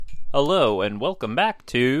Hello and welcome back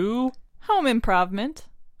to Home Improv-ment.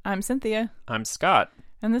 I'm Cynthia. I'm Scott.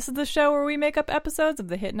 And this is the show where we make up episodes of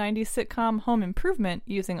the hit 90s sitcom Home Improvement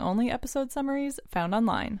using only episode summaries found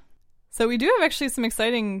online. So we do have actually some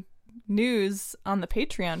exciting news on the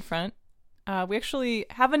Patreon front. We actually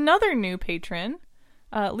have another new patron,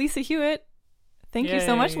 Lisa Hewitt. Thank you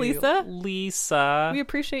so much, Lisa. Lisa. We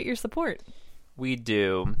appreciate your support. We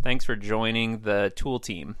do. Thanks for joining the Tool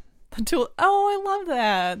team. The Tool. Oh, I love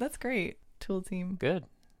that. That's great. Tool team. Good.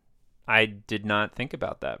 I did not think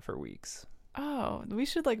about that for weeks. Oh, we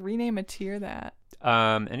should rename a tier that.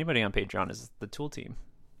 Anybody on Patreon is the Tool team.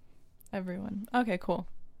 Everyone. Okay, cool.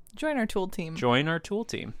 Join our Tool team. Join our Tool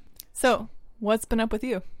team. So, what's been up with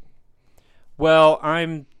you? Well,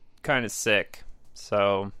 I'm kind of sick,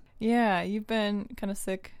 so... Yeah, you've been kind of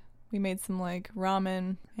sick. We made some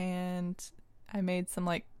ramen, and I made some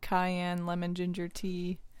cayenne lemon ginger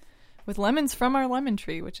tea with lemons from our lemon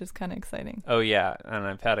tree, which is kind of exciting. Oh yeah, and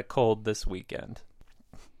I've had a cold this weekend.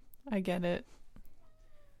 I get it.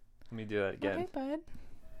 Let me do that again. Okay, bud.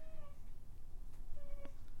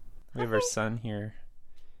 We have our son here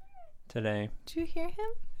today. Did you hear him?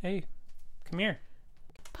 Hey, come here.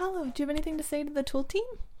 Paulo, do you have anything to say to the Tool team?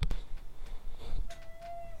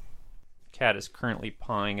 Cat is currently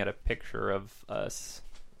pawing at a picture of us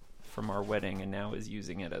from our wedding and now is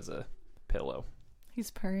using it as a pillow. He's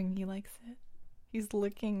purring. He likes it. He's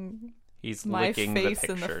licking my licking face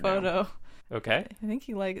the in the photo. Now. Okay. I think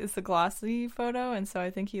it's a glossy photo, and so I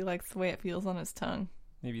think he likes the way it feels on his tongue.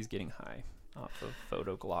 Maybe he's getting high off of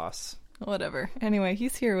photo gloss. Whatever. Anyway,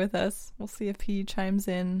 he's here with us. We'll see if he chimes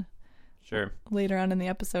in. Sure. Later on in the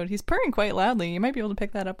episode. He's purring quite loudly. You might be able to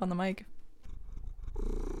pick that up on the mic.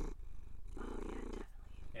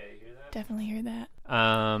 Yeah, you hear that? Definitely hear that.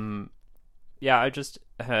 Yeah, I just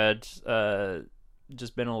had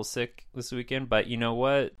just been a little sick this weekend, but you know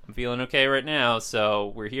what? I'm feeling okay right now,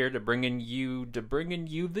 so we're here to bringing you the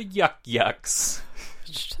yuck yucks.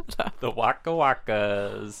 Shut up. The waka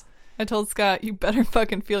wakas. I told Scott, you better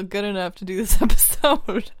fucking feel good enough to do this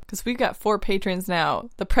episode. Because we've got 4 patrons now.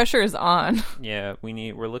 The pressure is on. Yeah,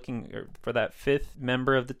 we're looking for that 5th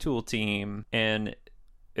member of the Tool team, and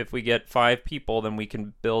if we get 5 people, then we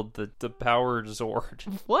can build the Power Zord.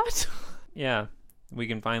 What? Yeah, we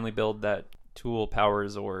can finally build that Tool Power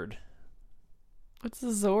Zord. What's a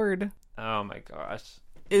Zord? Oh my gosh.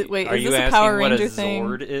 Wait, Are is you this a asking Power what Ranger a thing?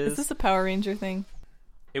 Zord is? Is this a Power Ranger thing?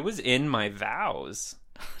 It was in my vows.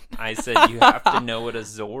 I said you have to know what a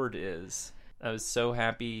Zord is. I was so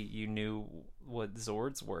happy you knew what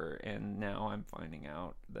Zords were, and now I'm finding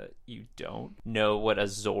out that you don't know what a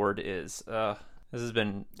Zord is. This has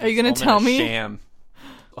been... Are you going to tell me? Sham.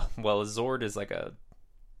 Well, a Zord is like a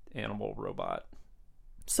animal robot.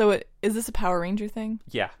 So is this a Power Ranger thing?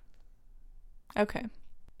 Yeah. Okay.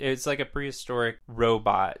 It's like a prehistoric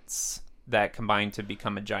robots that combine to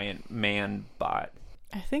become a giant man bot.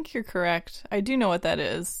 I think you're correct. I do know what that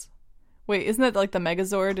is. Wait, isn't that the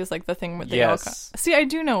Megazord is the thing with the Yes. See, I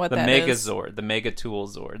do know what that is. The Megazord, the Mega Tool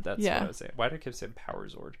Zord. That's Yeah. what I was saying. Why did I keep saying Power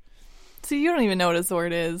Zord? See, you don't even know what a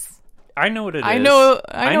Zord is. I know what it is. I know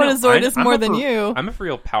what a Zord is more than you. I'm a for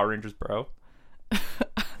real Power Rangers bro.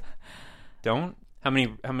 Don't. How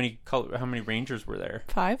many Rangers were there?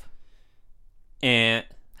 5? And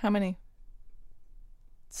How many?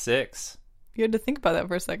 6. You had to think about that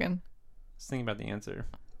for a second. I was thinking about the answer.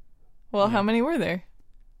 Well, Yeah. how many were there?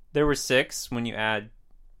 There were 6 when you add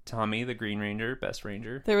Tommy, the Green Ranger, best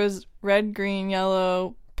Ranger. There was red, green,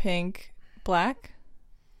 yellow, pink, black.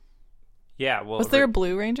 Yeah, well... Was there a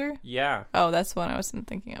blue Ranger? Yeah. Oh, that's the one I wasn't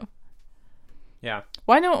thinking of. Yeah.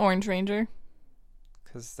 Why no orange Ranger?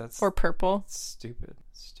 Because that's... Or purple? Stupid.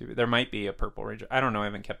 There might be a purple Ranger. I don't know. I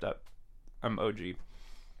haven't kept up. I'm OG.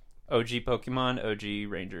 OG Pokemon,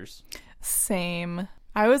 OG Rangers. Same.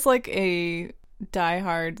 I was a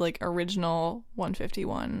diehard, original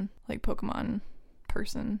 151, Pokemon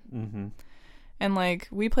person. Mm-hmm. And,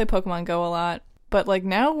 we play Pokemon Go a lot. But,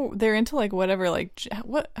 now they're into, whatever,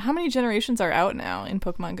 how many generations are out now in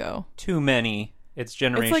Pokemon Go? Too many. It's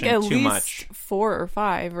generation It's, at too least much. 4 or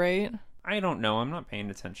 5, right? I don't know. I'm not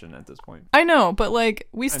paying attention at this point. I know, but,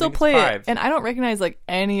 we still think it's play 5. it. And I don't recognize,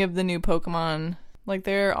 any of the new Pokemon.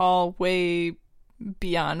 They're all way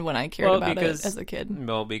beyond when I cared about it as a kid.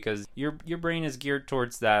 Well, because your brain is geared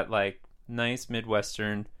towards that, nice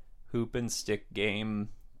Midwestern hoop and stick game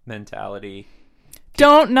mentality.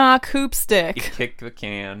 Don't knock hoop stick. Kick the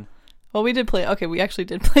can. Well, we actually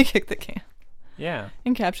did play kick the can. Yeah.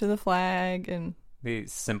 And capture the flag and... The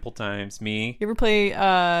simple times. Me. You ever play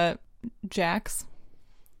Jacks?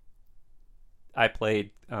 I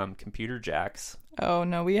played computer jacks. Oh,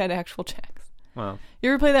 no, we had actual Jacks. Well,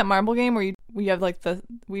 You ever play that marble game where we have like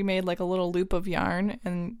we made like a little loop of yarn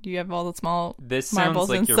and you have all the small this marbles sounds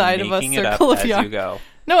like inside you're of a making it up circle of as yarn? you go.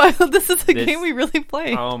 No, this is a game we really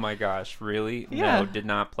play. Oh my gosh, really? Yeah. No, did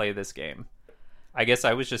not play this game. I guess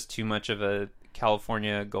I was just too much of a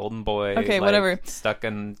California golden boy. Okay, whatever. Stuck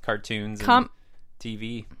in cartoons and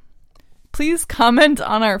TV. Please comment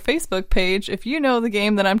on our Facebook page if you know the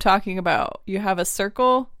game that I'm talking about. You have a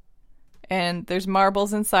circle, and there's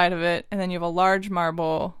marbles inside of it, and then you have a large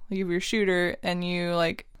marble. You have your shooter, and you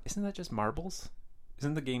like... Isn't that just marbles?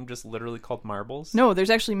 Isn't the game just literally called Marbles? No, there's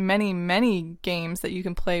actually many, many games that you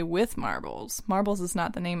can play with marbles. Marbles is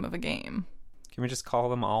not the name of a game. Can we just call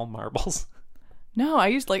them all Marbles? No, I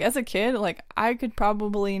used, like, as a kid, like, I could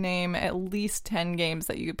probably name at least 10 games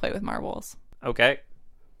that you could play with marbles. Okay.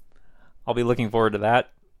 I'll be looking forward to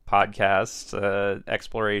that podcast,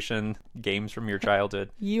 exploration, games from your childhood.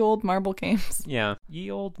 Ye old marble games. Yeah.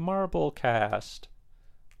 Ye old marble cast.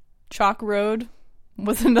 Chalk Road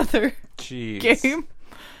was another Jeez. game.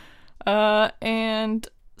 And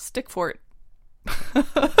Stick Fort.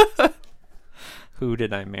 Who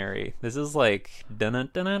did I marry? This is like...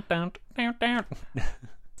 I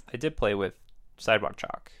did play with Sidewalk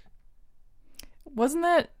Chalk. Wasn't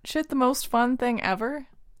that shit the most fun thing ever?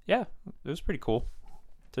 Yeah, it was pretty cool.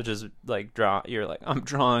 To just, like, draw... You're like, I'm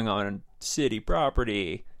drawing on city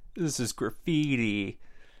property. This is graffiti.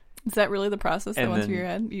 Is that really the process that And went through then- your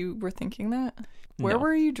head? You were thinking that? Where No.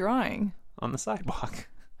 were you drawing? On the sidewalk.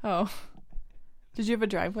 Oh. Did you have a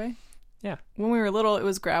driveway? Yeah. When we were little, it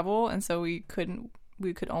was gravel, and so we could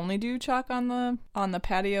only do chalk on the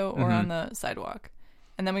patio or on the sidewalk.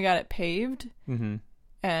 And then we got it paved,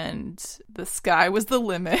 and the sky was the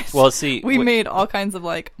limit. Well, see... we made all kinds of,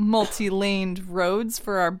 like, multi-laned roads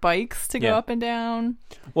for our bikes to go up and down.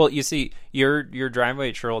 Well, you see, your driveway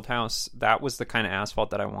at your old house, that was the kind of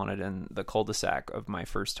asphalt that I wanted in the cul-de-sac of my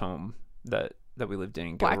first home that we lived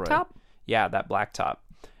in Gilroy. Blacktop? Yeah, that blacktop.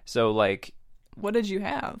 So, like... What did you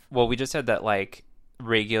have? Well, we just had that, like,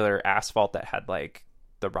 regular asphalt that had, like,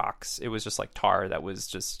 the rocks. It was just, like, tar that was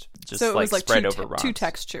just So it like, was, like, spread over rocks. too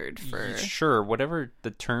textured for... Sure, whatever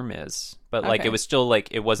the term is. But, like, Okay. it was still, like,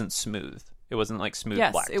 it wasn't smooth. It wasn't, like, smooth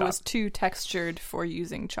Yes, blacktop. it was too textured for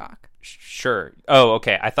using chalk. Sure. Oh,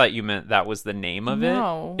 okay. I thought you meant that was the name of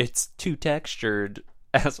No. it. It's too textured.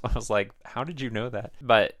 As I was like, how did you know that?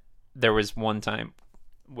 But there was one time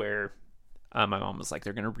where my mom was like,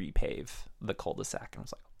 they're going to repave the cul-de-sac. And I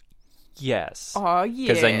was like, yes. Oh,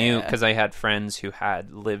 yeah. Because I had friends who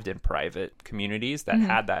had lived in private communities that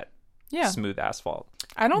had that smooth asphalt.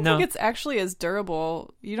 I don't No. think it's actually as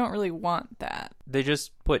durable. You don't really want that. They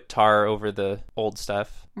just put tar over the old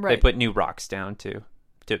stuff. Right. They put new rocks down too,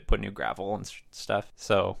 to put new gravel and stuff.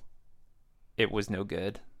 So it was no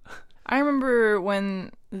good. I remember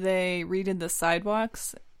when they redid the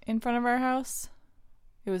sidewalks in front of our house.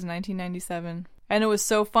 It was 1997. And it was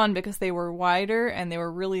so fun because they were wider and they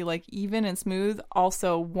were really, like, even and smooth.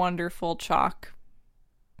 Also wonderful chalk.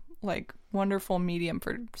 Like, wonderful medium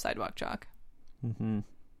for sidewalk chalk. Mm-hmm.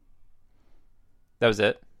 That was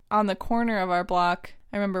it? On the corner of our block,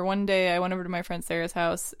 I remember one day I went over to my friend Sarah's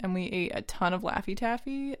house and we ate a ton of Laffy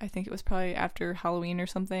Taffy. I think it was probably after Halloween or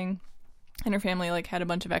something. And her family, like, had a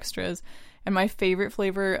bunch of extras. And my favorite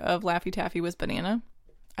flavor of Laffy Taffy was banana.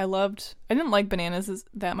 I didn't like bananas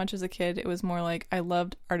that much as a kid. It was more like I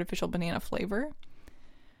loved artificial banana flavor.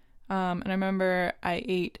 And I remember I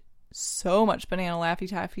ate so much banana Laffy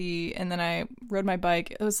Taffy, and then I rode my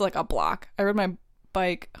bike. It was like a block. I rode my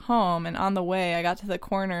bike home, and on the way I got to the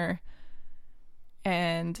corner,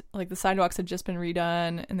 and, like, the sidewalks had just been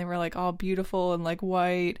redone, and they were, like, all beautiful and, like,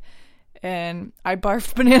 white, and I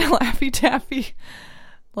barfed banana Laffy Taffy,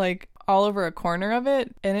 like, all over a corner of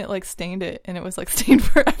it, and it, like, stained it, and it was, like, stained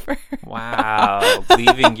forever. Wow.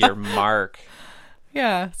 Leaving your mark.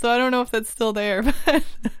 Yeah, so I don't know if that's still there, but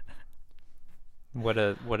What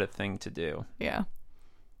a thing to do. yeah,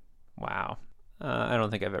 Wow. I don't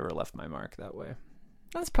think I've ever left my mark that way.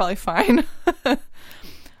 that's probably fine.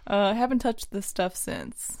 Haven't touched this stuff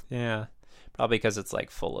since. Yeah. Probably because it's, like,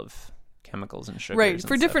 full of chemicals and sugars. Right, and for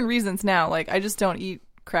stuff. different reasons now. Like, I just don't eat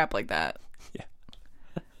crap like that.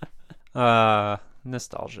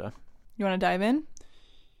 Nostalgia. You want to dive in?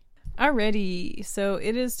 Alrighty, so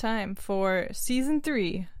it is time for Season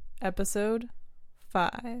 3, Episode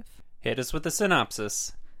 5. Hit us with the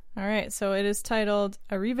synopsis. Alright, so it is titled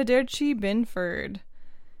Arrivederci, Binford.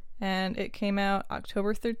 And it came out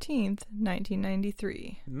October 13th,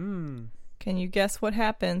 1993. Can you guess what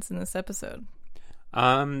happens in this episode?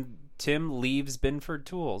 Tim leaves Binford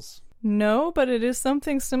Tools. No, but it is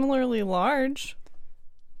something similarly large.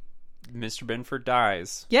 Mr. Binford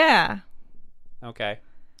dies. Yeah. Okay.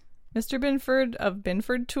 Mr. Binford of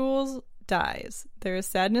Binford Tools dies. There is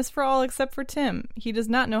sadness for all except for Tim. He does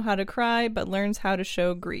not know how to cry, but learns how to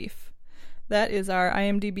show grief. That is our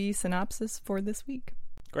IMDb synopsis for this week.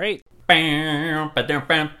 Great.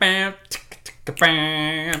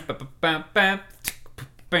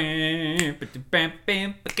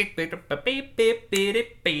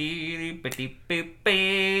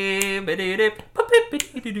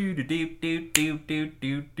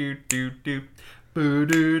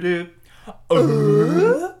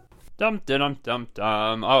 Dum dum dum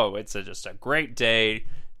dum. Oh, it's just a great day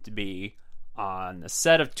to be on the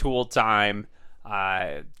set of Tool Time.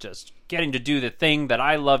 Just getting to do the thing that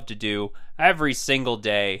I love to do every single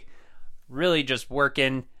day. Really just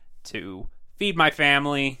working to feed my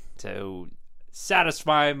family, to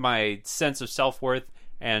satisfy my sense of self-worth,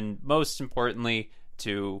 and most importantly,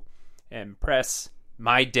 to impress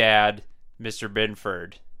my dad, Mr.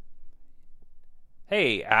 Binford.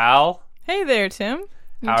 Hey, Al. Hey there, Tim.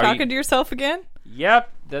 You How are talking you? to yourself again?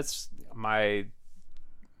 Yep, that's my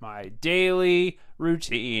daily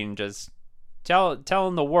routine. Just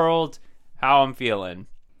telling the world how I'm feeling.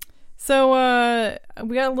 So,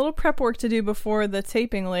 we got a little prep work to do before the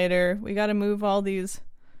taping later. We got to move all these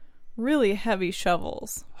really heavy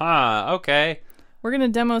shovels. Huh, okay. We're going to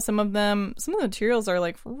demo some of them. Some of the materials are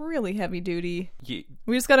like really heavy duty. You,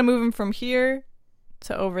 We just got to move them from here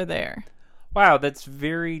to over there. wow, that's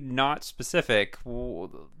very not specific. Well,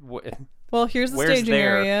 here's the Where's staging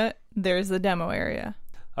there? area. There's the demo area.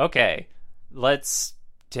 Okay, let's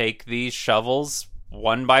take these shovels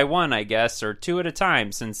one by one, I guess, or two at a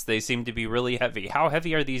time, since they seem to be really heavy. How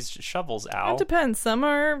heavy are these shovels, Al? It depends. Some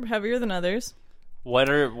are heavier than others. What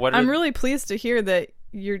are I'm really pleased to hear that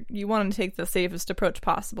you want to take the safest approach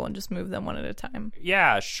possible and just move them one at a time.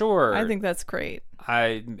 Yeah, sure. I think that's great.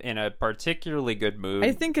 I'm in a particularly good mood.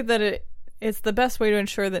 I think that it's the best way to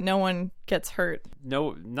ensure that no one gets hurt.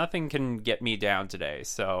 No, nothing can get me down today,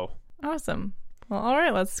 so... Awesome. Well, all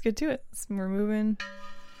right, let's get to it. We're moving.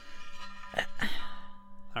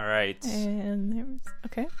 All right. And there was,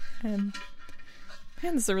 okay. And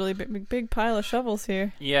man, this is a really big pile of shovels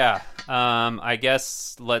here. Yeah. I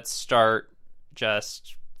guess let's start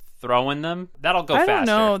just throwing them. That'll go faster. I don't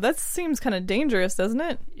know. That seems kind of dangerous, doesn't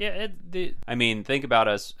it? Yeah. I mean, think about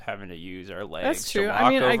us having to use our legs. That's true. To walk I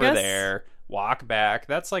mean, over I guess there, walk back.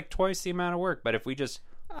 That's like twice the amount of work. But if we just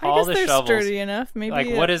I haul guess the they're shovels, sturdy enough. Maybe.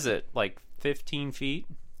 like what is it? Like 15 feet?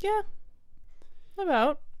 Yeah.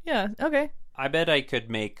 About. Yeah. Okay. I bet I could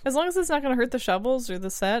make. As long as it's not going to hurt the shovels or the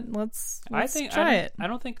set, let's try it. I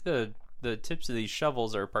don't think the tips of these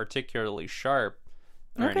shovels are particularly sharp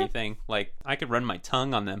or Okay. anything. Like I could run my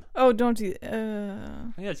tongue on them. Oh, don't do.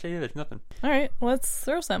 Yeah, say there's nothing. All right, let's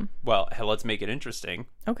throw some. Well, let's make it interesting.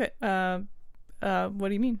 Okay. What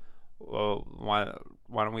do you mean? Well,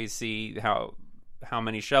 why don't we see how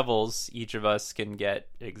many shovels each of us can get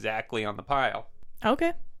exactly on the pile?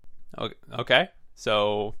 Okay. Okay.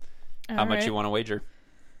 So, how much right. you want to wager?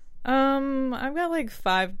 I've got like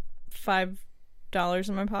 $5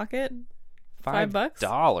 in my pocket. $5?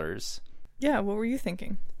 $5? Yeah. What were you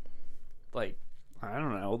thinking? Like, I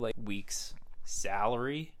don't know, like week's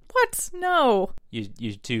salary? What? No. You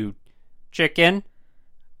two chicken?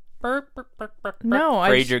 Burp, burp, burp, burp, No, burp.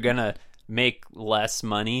 Afraid you're gonna make less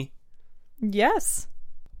money? Yes.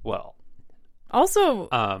 Well, Also,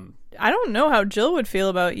 I don't know how Jill would feel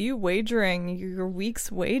about you wagering your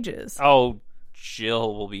week's wages. oh,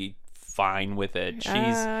 Jill will be fine with it.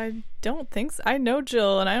 I don't think so. I know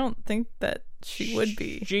Jill, and I don't think that she would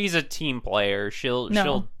be. She's a team player. She'll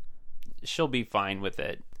be fine with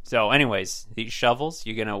it. So, anyways, these shovels,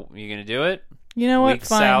 you gonna do it? You know what? Week's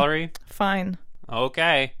Fine. salary? Fine.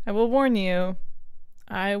 Okay. I will warn you.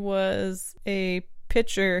 I was a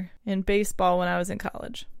pitcher in baseball when I was in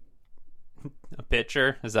college. A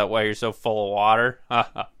pitcher? Is that why you're so full of water?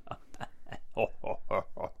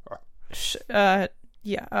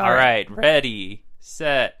 Yeah. All right. Ready,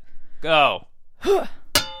 set, go. All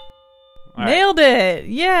right. Nailed it.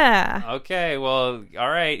 Yeah. Okay, well, all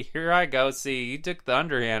right, here I go. See, you took the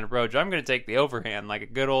underhand approach. I'm going to take the overhand like a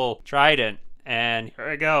good old trident. And here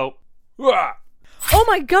I go. Wah! Oh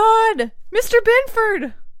my God, Mr.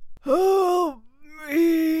 Binford. Help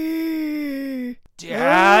me,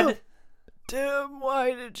 Dad? Tim,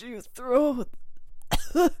 why did you throw...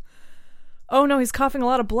 Oh no, he's coughing a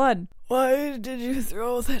lot of blood. Why did you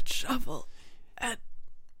throw that shovel at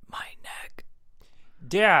my neck?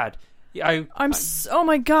 Dad, Oh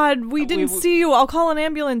my God, we didn't see you. I'll call an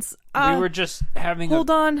ambulance. we were just having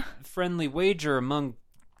Hold on. friendly wager among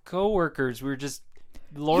coworkers. We were just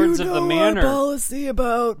lords of the manor. Our policy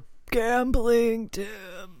about gambling, Tim.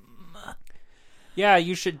 Yeah,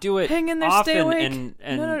 you should do it Hang in there, often stay awake.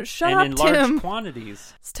 and No, shut and up, in large Tim.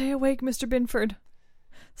 quantities. Stay awake, Mr. Binford.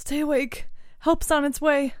 Stay awake. Help's on its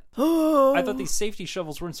way. Oh. I thought these safety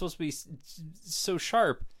shovels weren't supposed to be so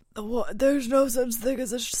sharp. There's no such thing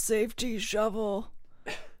as a safety shovel.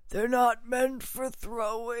 They're not meant for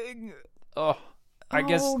throwing. Oh, I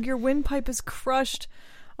guess... Oh, your windpipe is crushed.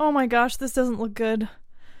 Oh my gosh, this doesn't look good.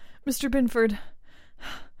 Mr. Binford,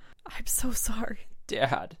 I'm so sorry.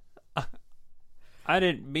 Dad, I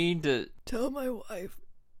didn't mean to... Tell my wife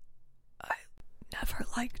I never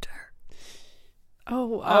liked her.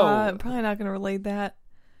 I'm probably not going to relate that.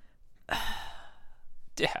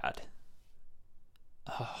 Dad.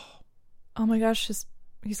 Oh my gosh,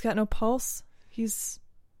 he's got no pulse. He's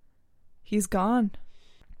gone.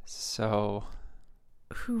 So...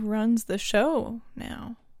 Who runs the show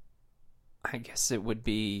now? I guess it would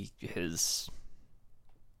be his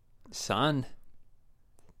son.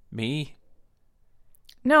 Me.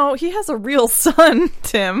 No, he has a real son,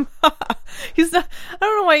 Tim. He's not. I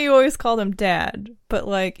don't know why you always called him Dad, but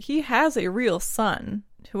like he has a real son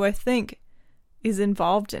who I think is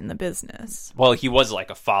involved in the business. Well, he was like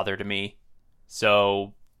a father to me.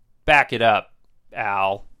 So back it up,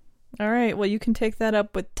 Al. All right. Well, you can take that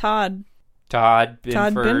up with Todd Binford.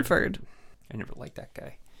 Todd Binford. I never liked that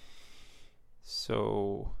guy.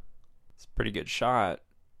 So it's a pretty good shot.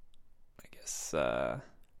 I guess I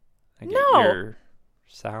get your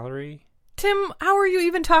salary. Tim, how are you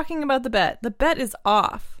even talking about the bet? The bet is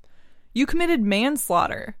off. You committed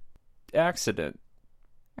manslaughter. Accident.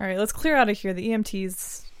 All right, let's clear out of here. The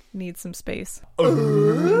EMTs need some space.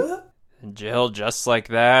 And Jill, just like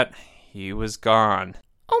that, he was gone.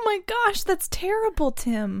 Oh my gosh, that's terrible,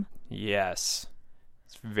 Tim. Yes.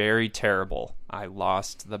 It's very terrible. I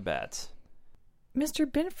lost the bet.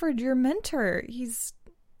 Mr. Binford, your mentor, he's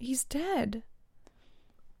dead.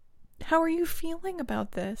 How are you feeling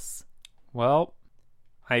about this? Well,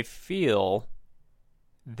 I feel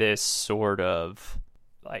this sort of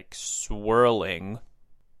like swirling.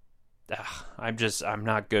 I'm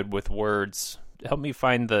not good with words. Help me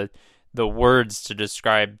find the words to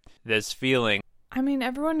describe this feeling. I mean,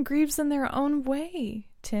 everyone grieves in their own way,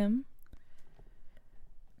 Tim.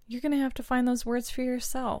 You're going to have to find those words for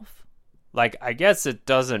yourself. Like, I guess it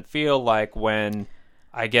doesn't feel like when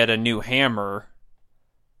I get a new hammer.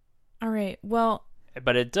 All right, well...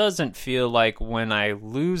 But it doesn't feel like when I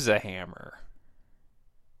lose a hammer.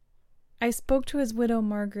 I spoke to his widow,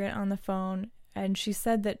 Margaret, on the phone, and she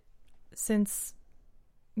said that since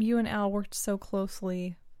you and Al worked so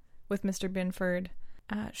closely with Mr. Binford,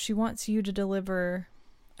 she wants you to deliver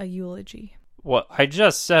a eulogy. Well, I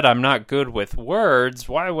just said I'm not good with words.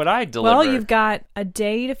 Why would I deliver? Well, you've got a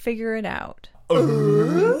day to figure it out.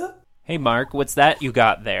 Hey, Mark, what's that you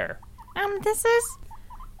got there? This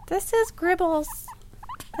is Gribbles.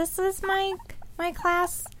 This is my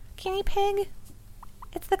class guinea pig.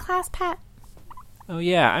 It's the class pet. Oh,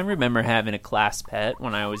 yeah, I remember having a class pet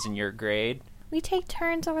when I was in your grade. We take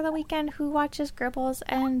turns over the weekend who watches Gribbles,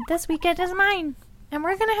 and this weekend is mine. And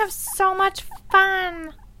we're gonna have so much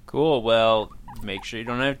fun. Cool, well, make sure you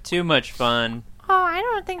don't have too much fun. Oh, I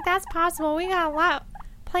don't think that's possible. We got a lot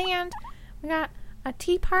planned. We got a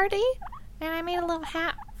tea party, and I made a little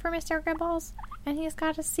hat for Mr. Gribbles, and he's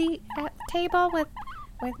got a seat at the table with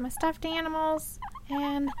my stuffed animals.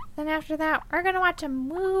 And then after that, we're gonna watch a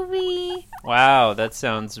movie. Wow, that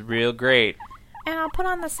sounds real great. And I'll put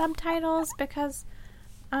on the subtitles because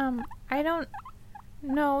I don't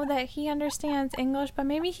know that he understands English, but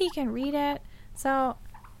maybe he can read it. So,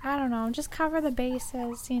 I don't know, just cover the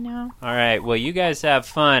bases, you know. All right, well, you guys have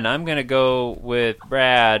fun. I'm going to go with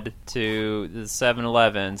Brad to the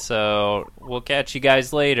 7-Eleven, so we'll catch you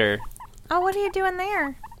guys later. Oh, what are you doing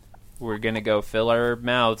there? We're going to go fill our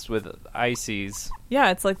mouths with ices. Yeah,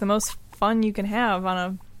 it's like the most fun you can have on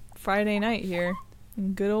a Friday night here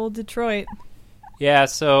in good old Detroit. Yeah,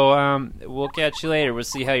 so we'll catch you later. We'll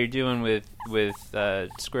see how you're doing with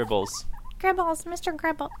Scribbles. Gribbles, Mr.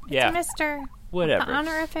 Gribble. It's Yeah. Mr. Whatever. The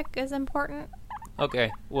honorific is important.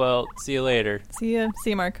 Okay, well, see you later. See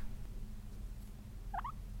you, Mark.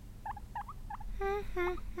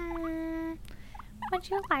 Would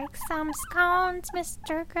you like some scones,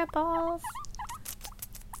 Mr. Gribbles?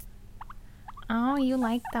 Oh, you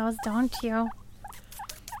like those, don't you?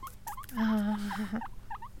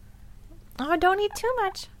 Oh, don't eat too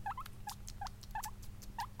much.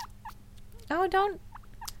 Oh, don't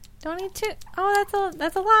eat too. Oh,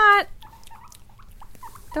 that's a lot.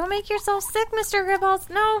 Don't make yourself sick, Mr. Gribbles.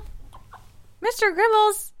 No, Mr.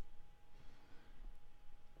 Gribbles.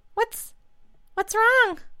 What's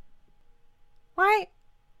wrong?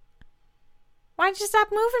 Why'd you stop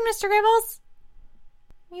moving, Mr. Gribbles?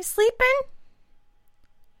 You sleeping?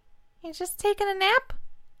 You just taking a nap?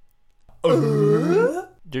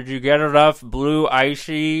 Did you get enough blue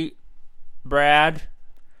icy, Brad?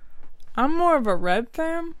 I'm more of a red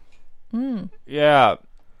fan. Yeah.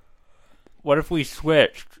 What if we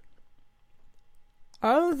switched?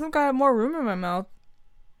 I don't think I have more room in my mouth.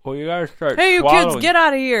 Well, you gotta start Hey, you swallowing. kids, get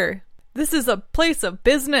out of here. This is a place of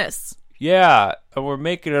business. Yeah, and we're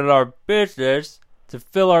making it our business to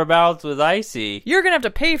fill our mouths with icy. You're gonna have to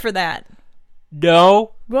pay for that.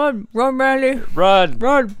 No. Run, Randy. Run.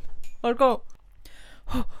 Run. Let's go.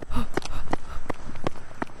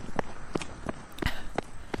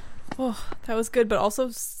 Oh, that was good, but also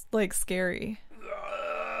like scary.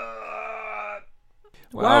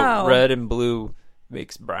 Wow. Red and blue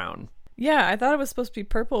makes brown. Yeah, I thought it was supposed to be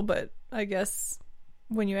purple, but I guess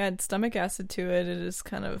when you add stomach acid to it, it is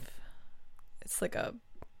kind of, it's like a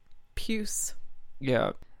puce.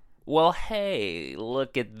 Yeah. Well, hey,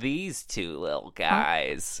 look at these two little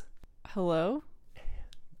guys. Hello?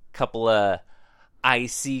 Couple of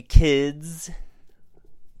icy kids.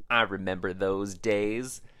 I remember those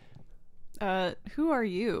days. Who are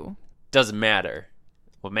you? Doesn't matter.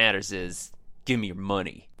 What matters is, give me your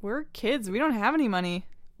money. We're kids. We don't have any money.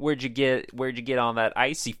 Where'd you get all that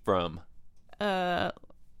icy from?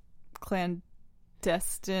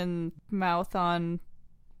 Clandestine mouth on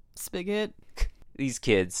spigot. These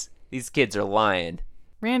kids are lying.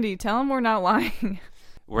 Randy, tell them we're not lying.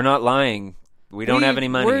 We're not lying. We don't have any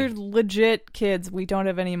money. We're legit kids. We don't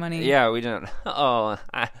have any money. Yeah, we don't. Oh,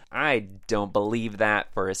 I don't believe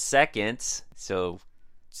that for a second. So,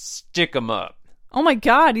 stick 'em up. Oh my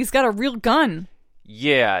god, he's got a real gun.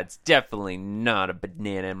 Yeah, it's definitely not a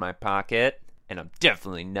banana in my pocket. And I'm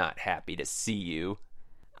definitely not happy to see you.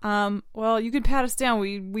 Well, you could pat us down.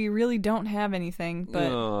 We really don't have anything, but...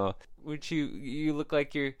 Oh, would you look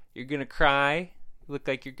like you're gonna cry? You look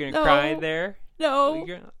like you're gonna No. cry there? No,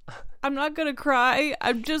 I'm not gonna cry.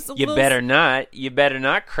 I'm just a You little... better not. You better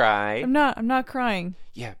not cry. I'm not crying.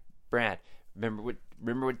 Yeah, Brad, remember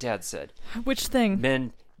what Dad said. Which thing?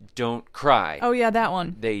 Men don't cry. Oh yeah, that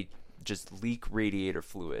one. They just leak radiator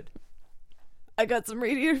fluid. I got some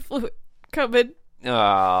radiator fluid coming.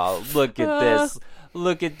 Oh, look at this.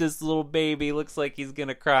 Look at this little baby. Looks like he's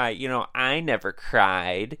gonna cry. You know, I never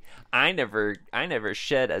cried. I never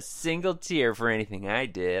shed a single tear for anything I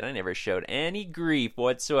did. I never showed any grief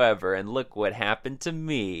whatsoever. And look what happened to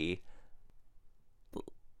me.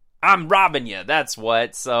 I'm robbing you. That's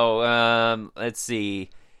what. So, let's see.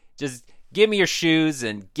 Just give me your shoes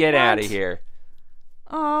and get out of here.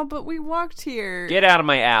 Oh, but we walked here. Get out of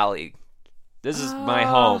my alley. This is my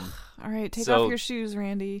home. All right, take So- off your shoes,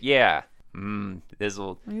 Randy. Yeah. These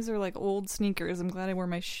These are like old sneakers. I'm glad I wore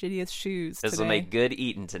my shittiest shoes today. will make good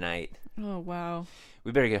eating tonight. Oh, wow.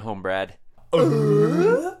 We better get home, Brad.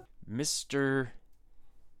 Mr.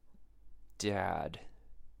 Dad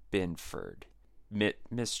Binford.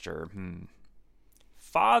 Mr.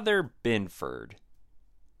 Father Binford.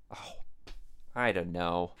 Oh, I don't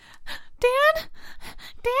know. Dad?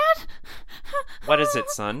 What is it,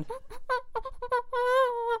 son?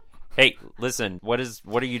 Hey, listen. What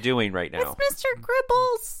are you doing right now? It's Mr.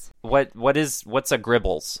 Gribbles. What's a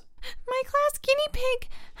gribbles? My class guinea pig.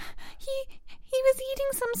 He was eating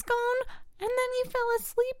some scone, and then he fell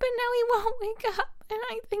asleep, and now he won't wake up, and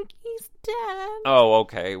I think he's dead. Oh,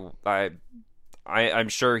 okay. I'm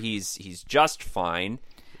sure he's just fine.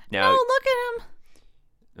 Now, Oh, look at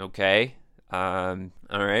him. okay.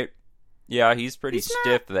 All right. Yeah, he's pretty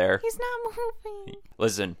stiff there. He's not moving.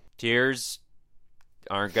 Listen, tears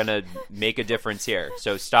aren't gonna make a difference here.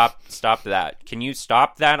 So stop that. Can you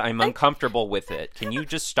stop that? I'm uncomfortable with it. Can you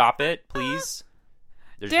just stop it, please?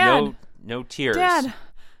 There's Dad. no tears. Dad,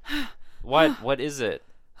 What is it?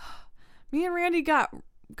 me and Randy got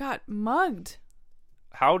mugged.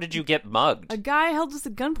 How did you get mugged? A guy held us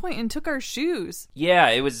at gunpoint and took our shoes. Yeah,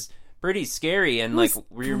 it was pretty scary, and It like was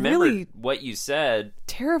we remembered really what you said.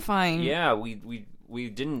 Terrifying. Yeah, we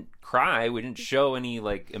didn't cry. We didn't show any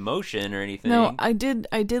like emotion or anything. No, I did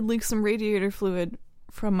leak some radiator fluid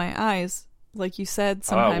from my eyes, like you said.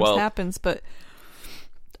 Sometimes happens, but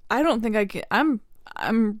I don't think I can.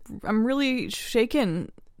 I'm really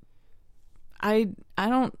shaken. I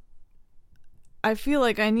feel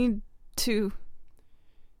like I need to.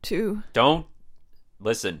 Don't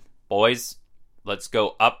listen, boys. Let's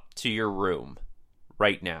go up to your room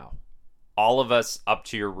right now. All of us up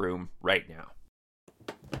to your room right now.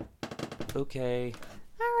 Okay.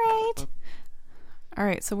 All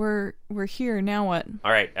right. So we're here now. What?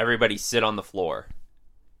 All right, everybody sit on the floor.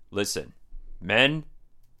 Listen, men,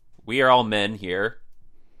 we are all men here.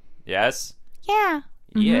 Yes? Yeah.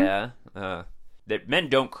 Yeah. that men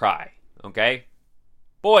don't cry, okay?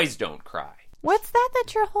 Boys don't cry. What's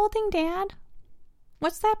that you're holding, Dad?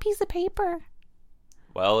 What's that piece of paper?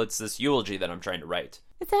 Well, it's this eulogy that I'm trying to write.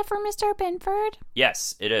 Is that for Mr. Binford?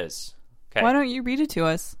 Yes, it is. Okay. Why don't you read it to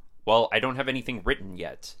us? Well, I don't have anything written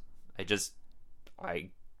yet. I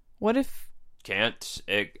What if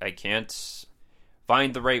I can't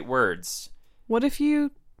find the right words. What if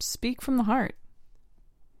you speak from the heart?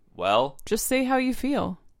 Well, Just say how you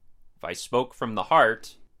feel. if I spoke from the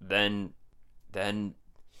heart, then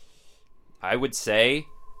I would say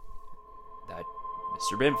that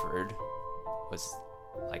Mr. Binford was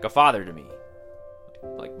like a father to me.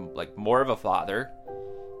 Like more of a father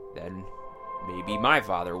than maybe my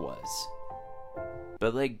father was.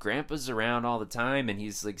 But like Grandpa's around all the time and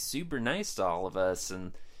he's like super nice to all of us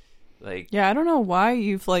and like Yeah, I don't know why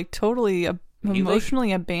you've like totally emotionally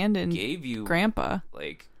like, abandoned gave you Grandpa.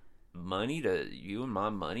 like money to you and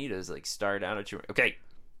Mom money to like start out at your okay.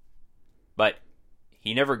 But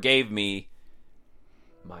he never gave me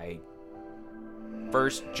my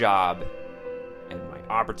first job and my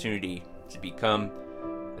opportunity to become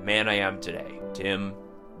the man I am today. Tim,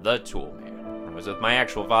 the tool man. When I was with my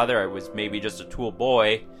actual father, I was maybe just a tool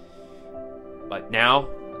boy. But now,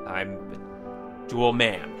 I'm a tool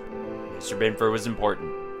man. Mr. Binford was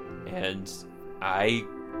important. And I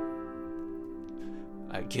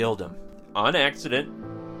killed him. On accident.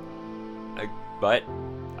 But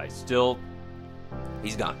I still...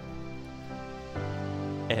 He's gone.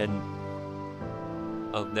 And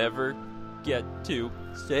I'll never get to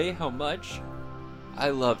say how much I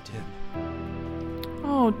loved him.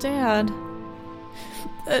 Oh, Dad.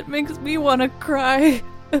 That makes me want to cry.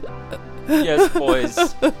 Yes,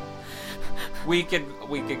 boys. we can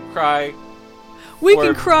cry. We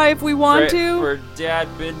can cry if we want to. For Dad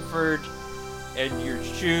Binford and your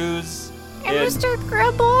shoes. And Mr.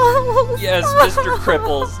 Gribble. Yes, Mr.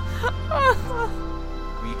 Cripples.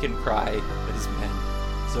 We can cry as men.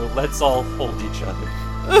 So let's all hold each other.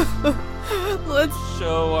 Let's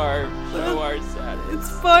show our sadness.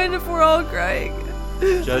 It's fine if we're all crying.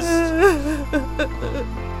 It's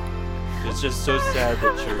just so sad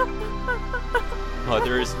that your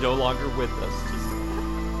mother is no longer with us.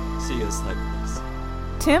 Just see us like this.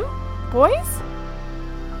 Tim? Boys?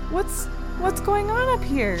 What's going on up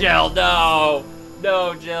here? Jill, no!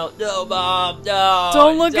 No, Jill. No, Mom. No.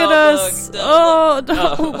 Don't look at us.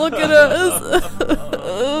 Don't look at us.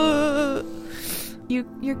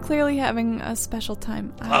 You're clearly having a special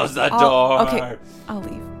time. Close the door. Okay, I'll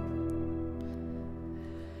leave.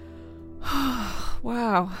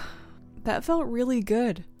 Wow. That felt really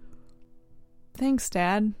good. Thanks,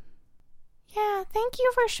 Dad. Yeah, thank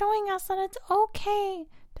you for showing us that it's okay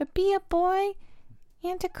to be a boy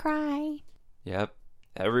and to cry. Yep.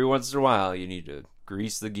 Every once in a while, you need to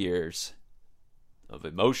grease the gears of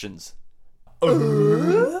emotions.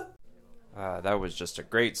 That was just a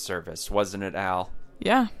great service, wasn't it, Al?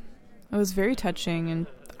 Yeah. It was very touching, and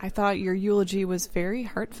I thought your eulogy was very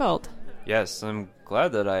heartfelt. Yes, I'm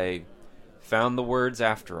glad that I found the words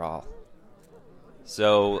after all.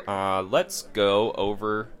 So, let's go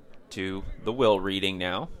over to the will reading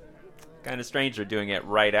now. Kind of strange they're doing it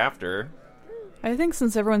right after. I think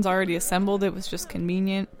since everyone's already assembled, it was just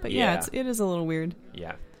convenient. But yeah, it is a little weird.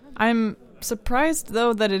 Yeah. I'm surprised,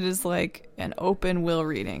 though, that it is like an open will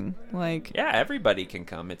reading. Like, yeah, everybody can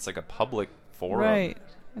come. It's like a public forum. Right.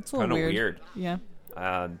 It's a little weird. Yeah.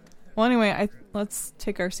 Well, anyway, let's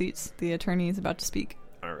take our seats. The attorney is about to speak.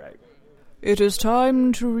 All right. It is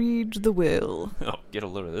time to read the will. Oh, get a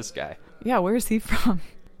load of this guy. Yeah, where is he from?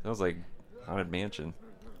 Sounds like Haunted Mansion.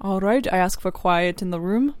 All right, I ask for quiet in the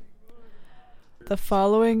room. The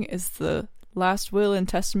following is the last will and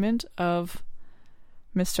testament of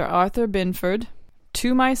Mr. Arthur Binford.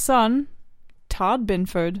 To my son, Todd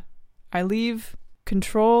Binford, I leave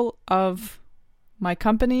control of my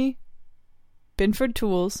company, Binford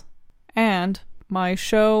Tools, and my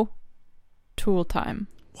show, Tool Time.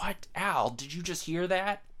 What? Al, did you just hear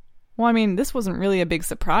that? Well, I mean, this wasn't really a big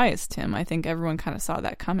surprise, Tim. I think everyone kind of saw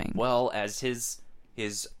that coming. Well, as his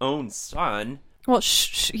own son... Well,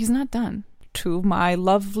 shh, he's not done. To my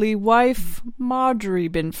lovely wife, Marjorie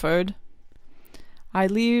Binford, I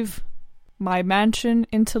leave my mansion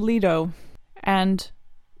in Toledo, and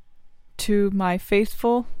to my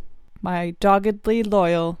faithful, my doggedly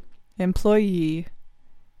loyal employee,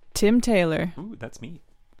 Tim Taylor. Ooh, that's me.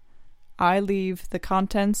 I leave the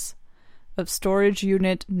contents of storage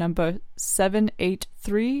unit number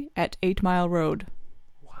 783 at 8 Mile Road.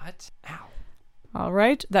 What? Ow. All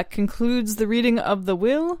right, that concludes the reading of the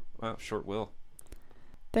will. Wow, short will.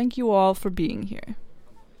 Thank you all for being here.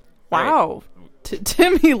 Wow.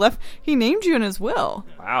 Tim, he named you in his will.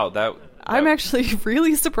 Wow, I'm actually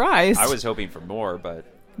really surprised. I was hoping for more, but...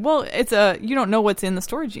 Well, you don't know what's in the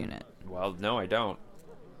storage unit. Well, no, I don't.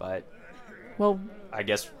 But... Well... I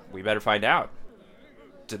guess we better find out.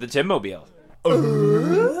 To the Timmobile.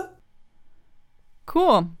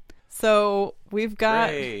 Cool. So, we've got...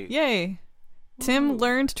 Hooray. Yay. Tim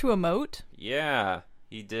learned to emote. Yeah,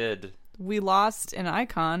 he did. We lost an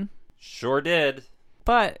icon. Sure did.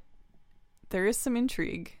 But there is some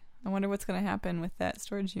intrigue. I wonder what's going to happen with that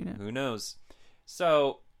storage unit. Who knows?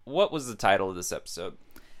 So, what was the title of this episode?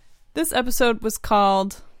 This episode was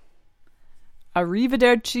called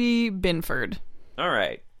Arrivederci, Binford. All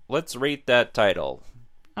right, let's rate that title.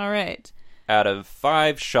 All right. Out of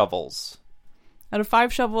 5 shovels. Out of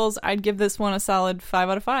 5 shovels, I'd give this one a solid 5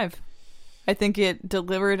 out of 5. I think it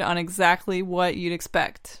delivered on exactly what you'd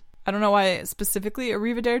expect. I don't know why specifically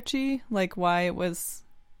Arrivederci, like why it was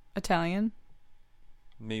Italian.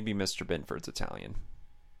 Maybe Mr. Binford's Italian.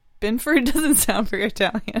 Binford doesn't sound very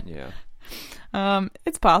Italian. Yeah.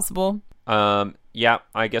 It's possible. Yeah,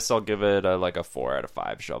 I guess I'll give it a 4 out of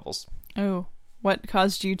 5 shovels. Oh, what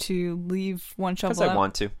caused you to leave one shovel Because I out?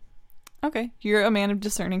 want to. Okay, you're a man of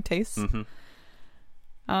discerning tastes.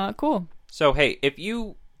 Mm-hmm. Cool. So, hey, if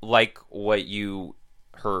you like what you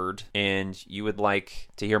heard and you would like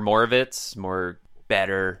to hear more of it, more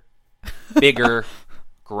better, bigger,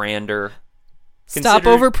 grander... Stop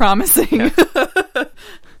over-promising. Yeah.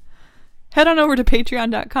 Head on over to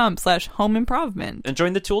patreon.com/homeimprovement. And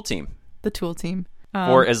join the Tool Team. The Tool Team.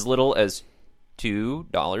 For as little as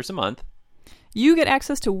 $2 a month. You get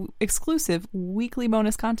access to exclusive weekly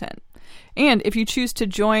bonus content. And if you choose to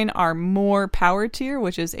join our more power tier,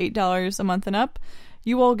 which is $8 a month and up,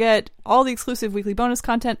 you will get all the exclusive weekly bonus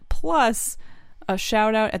content plus a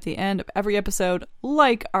shout out at the end of every episode,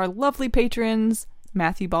 like our lovely patrons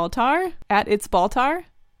Matthew Baltar at It's Baltar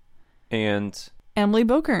and Emily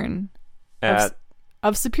Bokern at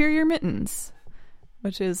of Superior Mittens,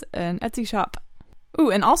 which is an Etsy shop. Ooh,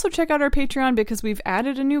 and also check out our Patreon because we've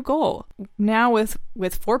added a new goal. Now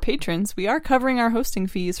with 4 patrons, we are covering our hosting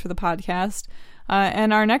fees for the podcast.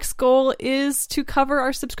 And our next goal is to cover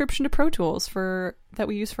our subscription to Pro Tools that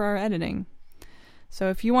we use for our editing. So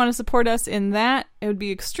if you want to support us in that, it would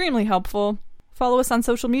be extremely helpful. Follow us on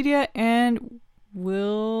social media, and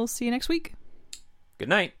we'll see you next week. Good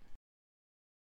night.